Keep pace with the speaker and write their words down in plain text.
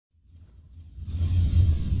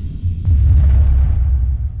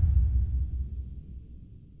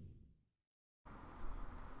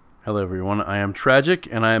Hello everyone, I am Tragic,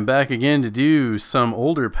 and I am back again to do some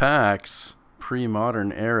older packs,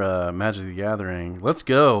 pre-modern era Magic the Gathering. Let's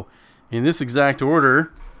go in this exact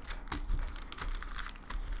order.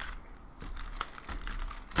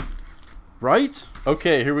 Right?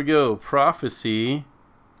 Okay, here we go. Prophecy,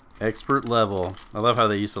 expert level. I love how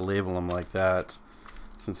they used to label them like that.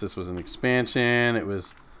 Since this was an expansion, it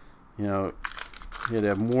was, you know, you had to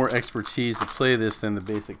have more expertise to play this than the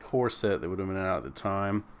basic core set that would have been out at the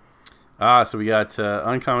time. So we got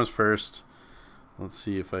uncommons first. Let's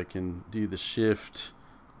see if I can do the shift.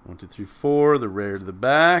 1, 2, 3, 4. The rare to the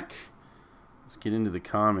back. Let's get into the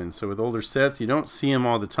commons. So with older sets, you don't see them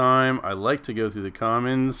all the time. I like to go through the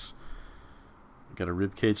commons. We got a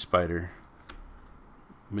ribcage spider.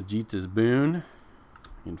 Magicthegathering boon.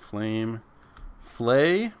 Inflame.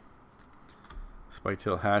 Flay.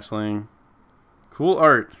 Spiketail hatchling. Cool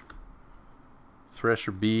art.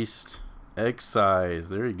 Thresher beast. Egg size.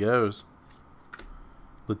 There he goes.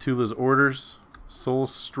 Latula's Orders, Soul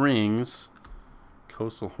Strings,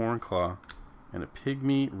 Coastal Hornclaw, and a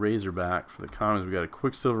Pygmy Razorback for the commons. We got a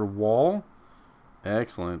Quicksilver Wall.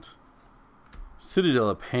 Excellent.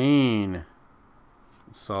 Citadel of Pain.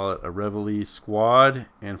 Saw it, a Reveille Squad.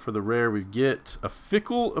 And for the rare, we get a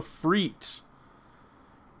Fickle Efreet.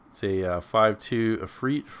 It's a 5/2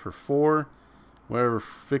 Efreet for 4. Whenever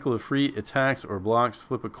Fickle Efreet attacks or blocks,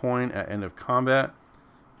 flip a coin at end of combat.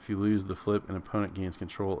 If you lose the flip, an opponent gains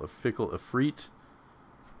control of Fickle Efreet.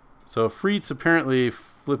 So Efreets, apparently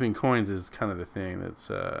flipping coins is kind of the thing that's,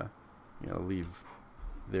 you know, leave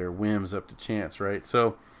their whims up to chance, right?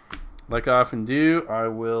 So, like I often do, I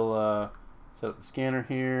will set up the scanner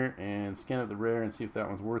here and scan up the rare and see if that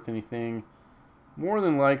one's worth anything. More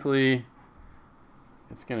than likely,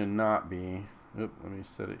 it's going to not be. Oop, let me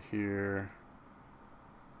set it here.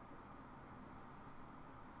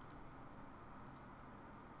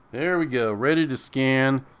 There we go, ready to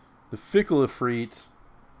scan the Fickle Efreet.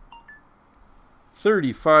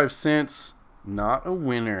 35 cents, not a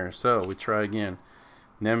winner. So we try again.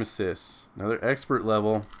 Nemesis, another expert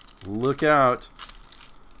level. Look out.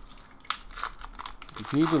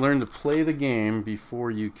 You need to learn to play the game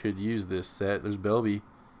before you could use this set. There's Belby.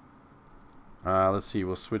 Let's see,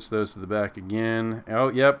 we'll switch those to the back again. Oh,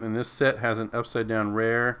 yep, and this set has an upside down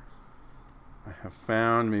rare. I have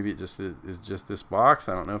found, maybe it just is just this box.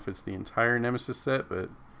 I don't know if it's the entire Nemesis set,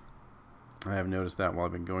 but I have noticed that while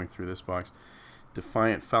I've been going through this box.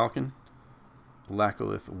 Defiant Falcon,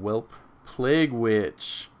 Laccolith Whelp, Plague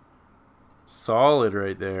Witch, solid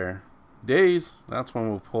right there. Days, that's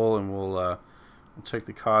one we'll pull, and we'll check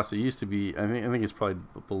the cost. It used to be, I think it's probably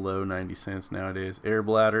below 90 cents nowadays. Air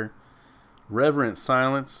Bladder, Reverent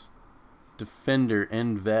Silence, Defender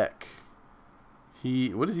Envec.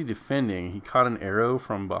 What is he defending? He caught an arrow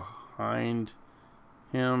from behind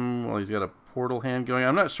him while he's got a portal hand going.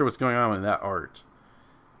 I'm not sure what's going on with that art.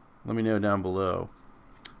 Let me know down below.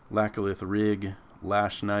 Laccolith Rig,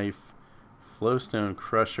 Lash Knife, Flowstone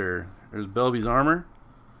Crusher. There's Belby's Armor,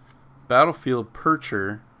 Battlefield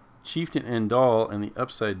Percher, Chieftain Endall, and the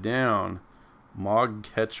upside down Mog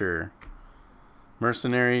Catcher.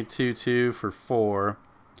 Mercenary 2/2 for 4.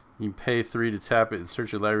 You can pay 3 to tap it and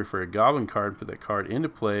search your library for a goblin card, put that card into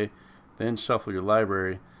play, then shuffle your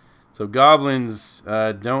library. So goblins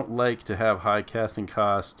don't like to have high casting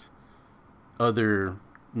cost other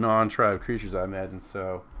non-tribe creatures, I imagine.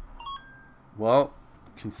 So, well,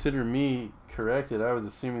 consider me corrected. I was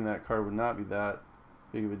assuming that card would not be that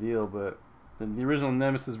big of a deal, but the original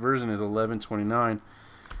Nemesis version is 11.29.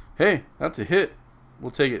 Hey, that's a hit.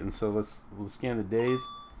 We'll take it. And so we'll scan the days.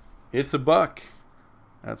 It's $1.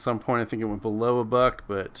 At some point, I think it went below $1,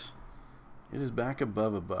 but it is back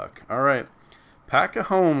above $1. All right, pack of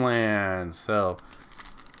Homeland. So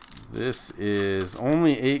this is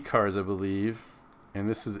only 8 cards, I believe, and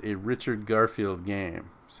this is a Richard Garfield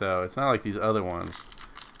game. So it's not like these other ones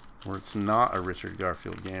where it's not a Richard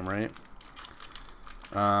Garfield game, right?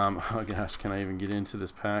 Oh gosh, can I even get into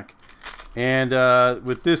this pack? And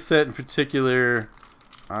with this set in particular,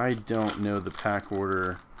 I don't know the pack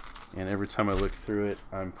order. And every time I look through it,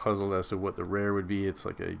 I'm puzzled as to what the rare would be. It's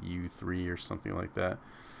like a U3 or something like that.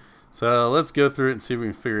 So let's go through it and see if we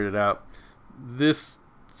can figure it out. This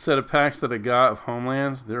set of packs that I got of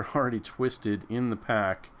Homelands, they're already twisted in the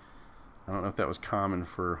pack. I don't know if that was common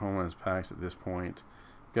for Homelands packs at this point.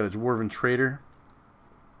 Got a Dwarven Trader,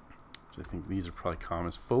 which I think these are probably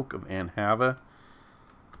commons. Folk of Anhava.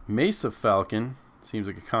 Mesa Falcon, seems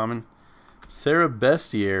like a common. Sarah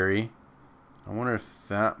Bestiary. I wonder if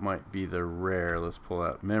that might be the rare. Let's pull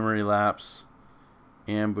out Memory Lapse,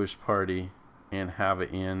 Ambush Party, and Have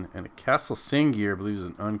It In, and a Castle Singir, I believe, is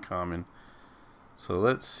an uncommon. So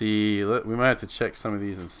let's see. We might have to check some of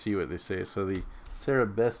these and see what they say. So the Sarah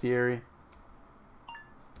Bestiary,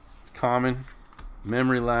 it's common.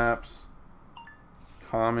 Memory Lapse,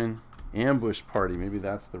 common. Ambush Party, maybe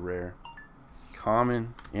that's the rare.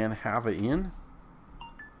 Common. And Have a In,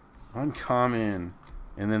 uncommon.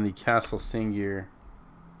 And then the Castle Singir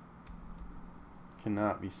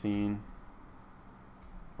cannot be seen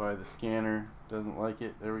by the scanner. Doesn't like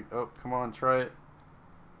it. There we go. Oh, come on, try it.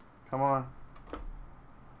 Come on.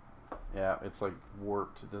 Yeah, it's like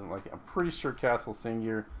warped. It doesn't like it. I'm pretty sure Castle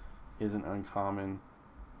Singir isn't uncommon.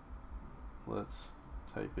 Let's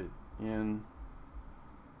type it in.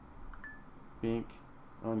 Bink.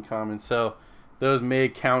 Uncommon. So those may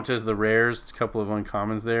count as the rares. It's a couple of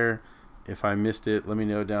uncommons there. If I missed it, let me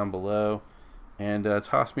know down below. And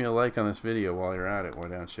toss me a like on this video while you're at it. Why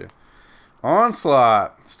don't you?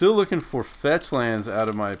 Onslaught. Still looking for fetch lands out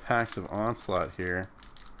of my packs of Onslaught here.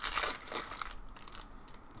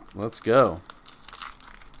 Let's go.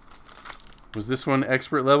 Was this one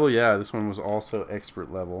expert level? Yeah, this one was also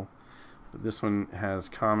expert level. But this one has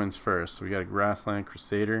commons first. So we got a Grassland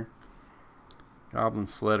Crusader, Goblin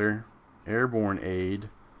Sledder, Airborne Aid,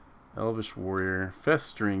 Elvish Warrior,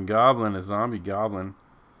 Festering Goblin, a Zombie Goblin.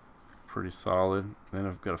 Pretty solid. Then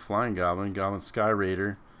I've got a Flying Goblin, Goblin Sky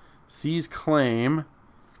Raider, Seize Claim,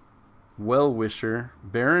 Well-Wisher,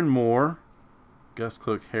 Baron Moore,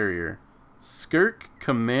 Gustcloak Harrier, Skirk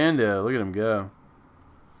Commando. Look at him go.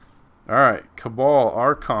 Alright, Cabal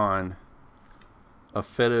Archon,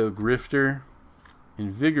 Affeto Grifter,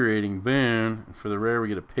 Invigorating Boon. And for the rare, we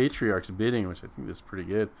get a Patriarch's Bidding, which I think this is pretty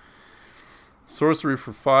good. Sorcery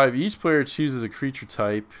for 5. Each player chooses a creature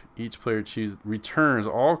type. Each player returns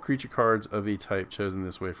all creature cards of a type chosen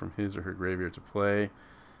this way from his or her graveyard to play.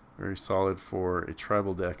 Very solid for a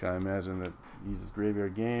tribal deck, I imagine, that uses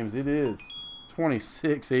graveyard games. It is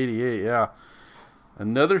 2688. Yeah,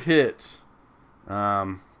 another hit.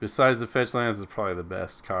 Besides the fetch lands, is probably the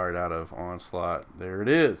best card out of Onslaught. There it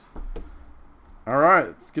is. All right,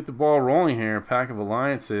 let's get the ball rolling here. Pack of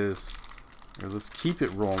Alliances. Or let's keep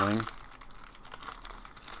it rolling.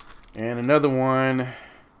 And another one.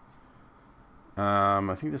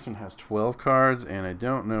 I think this one has 12 cards, and I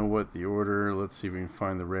don't know what the order. Let's see if we can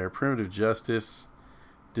find the rare. Primitive Justice,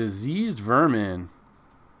 Diseased Vermin,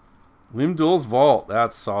 Limdol's Vault.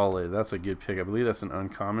 That's solid. That's a good pick. I believe that's an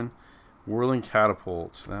uncommon. Whirling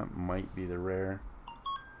Catapult. That might be the rare.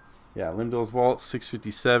 Yeah, Limdol's Vault,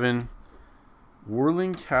 657.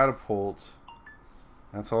 Whirling Catapult.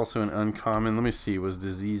 That's also an uncommon. Let me see. Was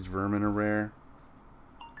Diseased Vermin a rare?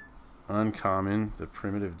 Uncommon. The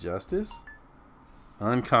Primitive Justice?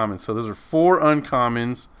 Uncommon. So those are 4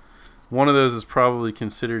 uncommons. One of those is probably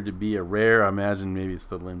considered to be a rare. I imagine maybe it's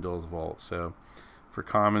the Limdol's Vault. So for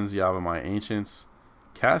commons, Yavimaya Ancients,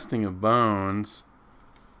 Casting of Bones,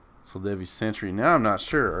 Soldevi Sentry. Now I'm not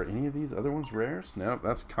sure. Are any of these other ones rares? No,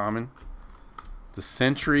 that's common. The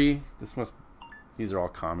Sentry. These are all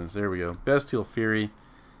commons. There we go. Bestial Fury,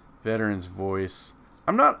 Veteran's Voice.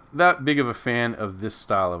 I'm not that big of a fan of this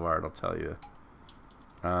style of art, I'll tell you.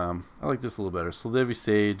 I like this a little better. Soldevi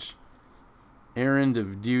Sage, Errand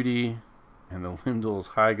of Duty, and the Limdol's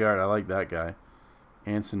Highguard. I like that guy.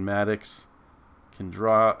 Anson Maddox can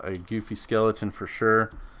draw a goofy skeleton for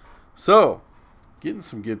sure. So, getting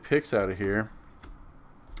some good picks out of here.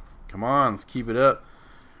 Come on, let's keep it up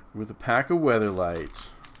with a pack of Weatherlight.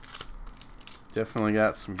 Definitely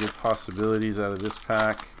got some good possibilities out of this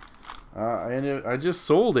pack. I just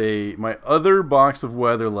sold my other box of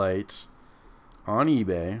Weatherlight on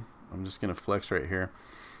eBay. I'm just gonna flex right here.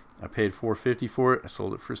 I paid $450 for it. I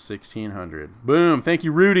sold it for $1,600. Boom! Thank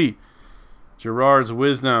you, Rudy. Gerard's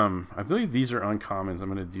Wisdom. I believe these are uncommons. I'm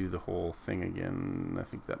gonna do the whole thing again. I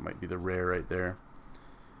think that might be the rare right there.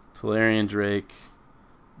 Tolarian Drake,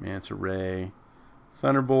 Manta Ray,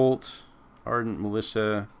 Thunderbolt, Ardent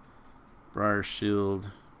Militia, Briar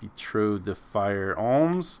Shield, Betrothed the Fire,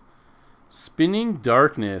 Alms, Spinning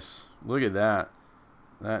Darkness. Look at that.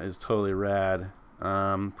 That is totally rad.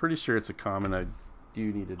 Pretty sure it's a common. I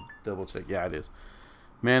do need to double check. Yeah, it is.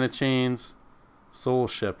 Mana Chains, Soul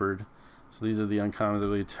Shepherd. So these are the uncommons. I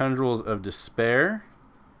believe. Tendrils of Despair.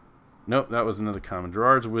 Nope, that was another common.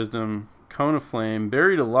 Gerard's Wisdom, Cone of Flame,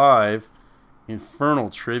 Buried Alive, Infernal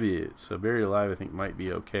Tribute. So Buried Alive I think might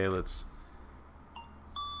be okay. Let's...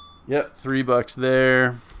 Yep, $3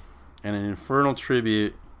 there. And an Infernal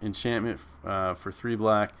Tribute enchantment for 3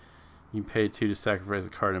 black. You can pay 2 to sacrifice a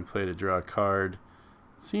card and play to draw a card.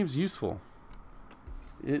 Seems useful.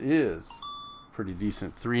 It is pretty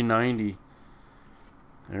decent. $3.90.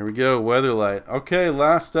 There we go. Weatherlight. Okay,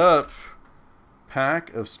 last up.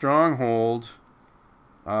 Pack of Stronghold.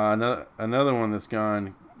 Another one that's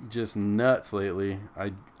gone just nuts lately.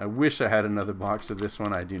 I wish I had another box of this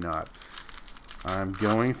one. I do not. I'm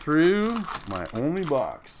going through my only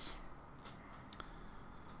box,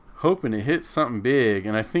 hoping to hit something big,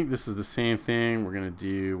 and I think this is the same thing. We're gonna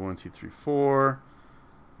do 1, 2, 3, 4,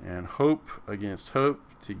 and hope against hope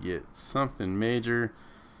to get something major.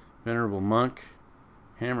 Venerable Monk,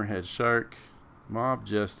 Hammerhead Shark, Mob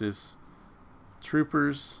Justice,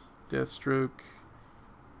 Troopers, Deathstroke,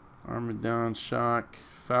 Armadon Shock,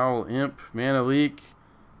 Foul Imp, Mana Leak,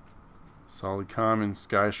 Solid Common,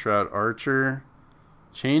 Sky Shroud Archer,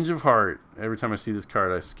 Change of Heart. Every time I see this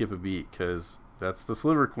card, I skip a beat because that's the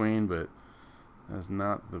Sliver Queen, but that's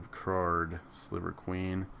not the card. Sliver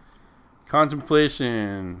Queen.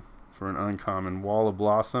 Contemplation for an uncommon. Wall of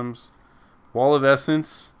Blossoms, Wall of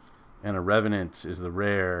Essence, and a Revenant is the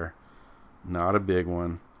rare. Not a big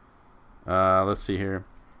one. Let's see here.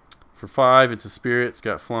 For 5, it's a spirit. It's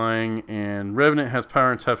got flying, and Revenant has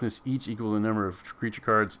power and toughness, each equal to the number of creature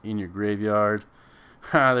cards in your graveyard.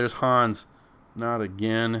 Ha! There's Hans. Not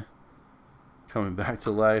again. Coming back to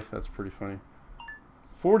life. That's pretty funny.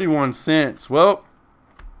 41 cents. Well,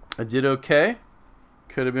 I did okay.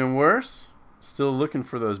 Could have been worse. Still looking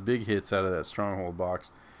for those big hits out of that Stronghold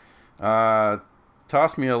box.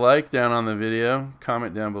 Toss me a like down on the video.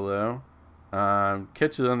 Comment down below.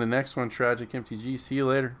 Catch you on the next one, Tragic MTG. See you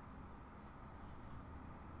later.